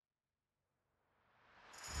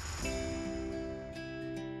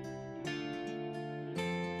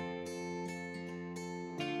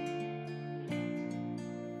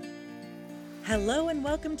Hello and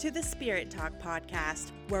welcome to the Spirit Talk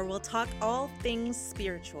podcast, where we'll talk all things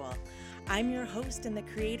spiritual. I'm your host and the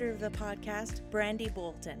creator of the podcast, Brandy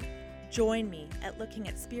Bolton. Join me at looking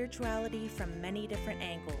at spirituality from many different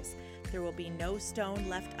angles. There will be no stone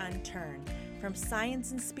left unturned, from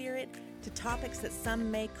science and spirit to topics that some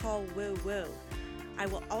may call woo-woo. I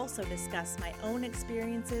will also discuss my own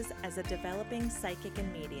experiences as a developing psychic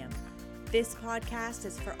and medium. This podcast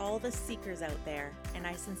is for all the seekers out there, and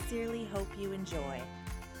I sincerely hope you enjoy.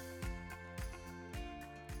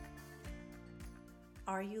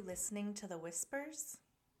 Are you listening to the whispers?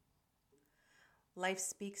 Life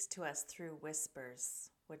speaks to us through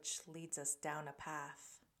whispers, which leads us down a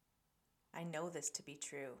path. I know this to be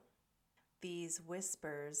true. These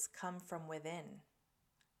whispers come from within,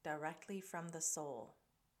 directly from the soul.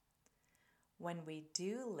 When we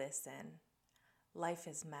do listen, life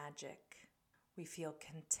is magic. We feel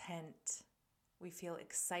content. We feel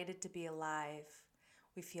excited to be alive.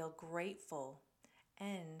 We feel grateful.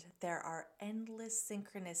 And there are endless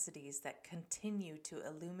synchronicities that continue to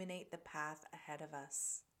illuminate the path ahead of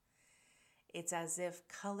us. It's as if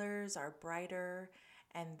colors are brighter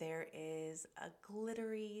and there is a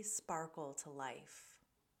glittery sparkle to life.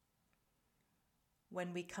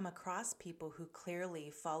 When we come across people who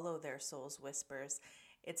clearly follow their soul's whispers,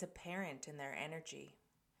 it's apparent in their energy.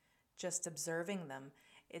 Just observing them,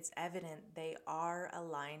 it's evident they are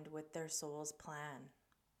aligned with their soul's plan.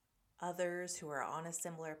 Others who are on a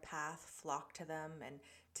similar path flock to them, and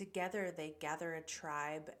together they gather a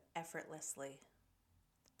tribe effortlessly.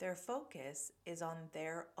 Their focus is on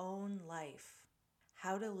their own life,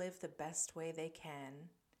 how to live the best way they can,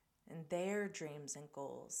 and their dreams and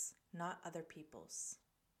goals, not other people's.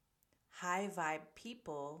 High vibe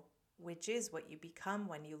people, which is what you become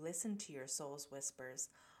when you listen to your soul's whispers,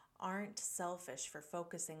 aren't selfish for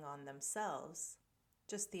focusing on themselves,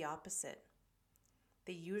 just the opposite.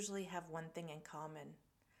 They usually have one thing in common.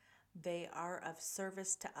 They are of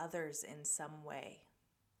service to others in some way,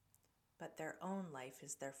 but their own life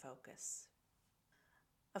is their focus.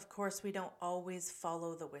 Of course, we don't always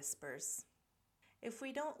follow the whispers. If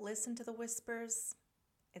we don't listen to the whispers,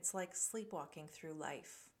 it's like sleepwalking through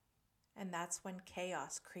life, and that's when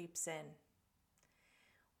chaos creeps in.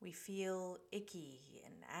 We feel icky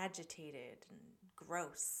and agitated and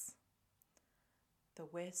gross. The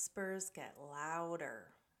whispers get louder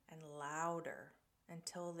and louder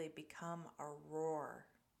until they become a roar.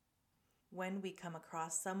 When we come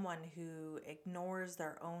across someone who ignores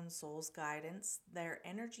their own soul's guidance, their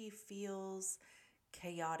energy feels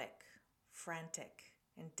chaotic, frantic,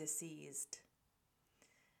 and diseased.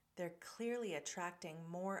 They're clearly attracting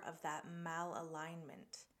more of that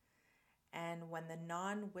malalignment. And when the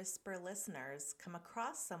non-whisper listeners come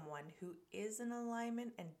across someone who is in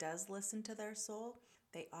alignment and does listen to their soul,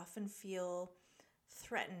 they often feel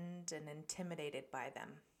threatened and intimidated by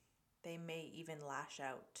them. They may even lash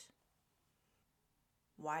out.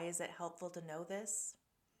 Why is it helpful to know this?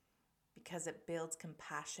 Because it builds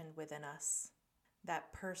compassion within us.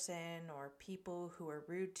 That person or people who are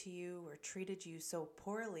rude to you or treated you so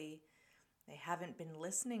poorly, they haven't been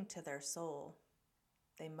listening to their soul.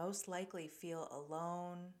 They most likely feel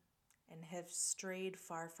alone and have strayed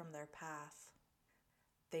far from their path.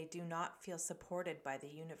 They do not feel supported by the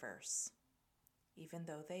universe, even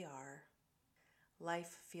though they are.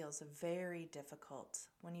 Life feels very difficult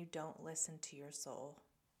when you don't listen to your soul.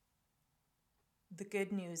 The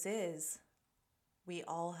good news is, we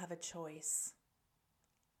all have a choice.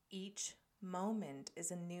 Each moment is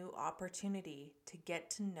a new opportunity to get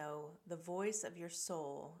to know the voice of your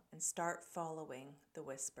soul and start following the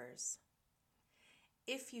whispers.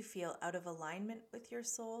 If you feel out of alignment with your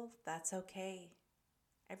soul, that's okay.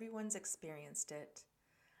 Everyone's experienced it.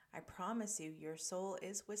 I promise you, your soul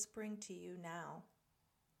is whispering to you now.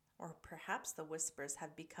 Or perhaps the whispers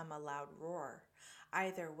have become a loud roar.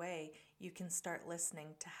 Either way, you can start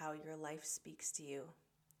listening to how your life speaks to you.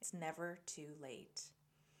 It's never too late.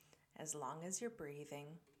 As long as you're breathing,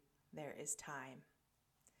 there is time.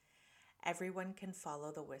 Everyone can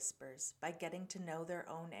follow the whispers by getting to know their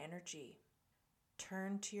own energy.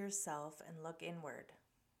 Turn to yourself and look inward.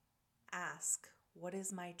 Ask, what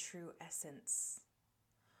is my true essence?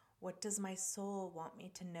 What does my soul want me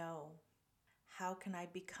to know? How can I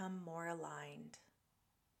become more aligned?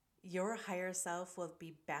 Your higher self will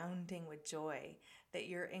be bounding with joy that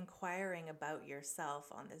you're inquiring about yourself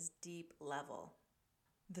on this deep level.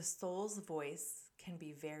 The soul's voice can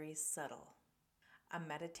be very subtle. A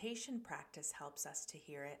meditation practice helps us to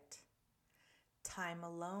hear it. Time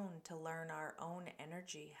alone to learn our own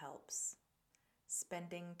energy helps.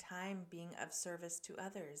 Spending time being of service to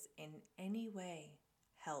others in any way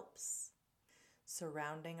helps.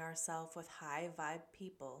 Surrounding ourselves with high vibe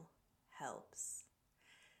people helps.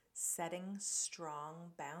 Setting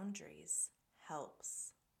strong boundaries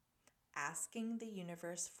helps. Asking the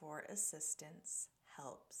universe for assistance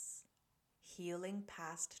helps. Healing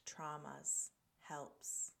past traumas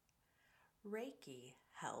helps. Reiki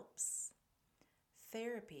helps.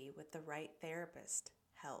 Therapy with the right therapist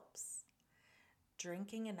helps.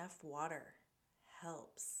 Drinking enough water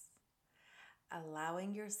helps.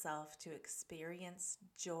 Allowing yourself to experience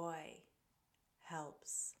joy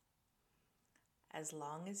helps. As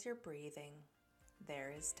long as you're breathing,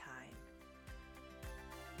 there is time.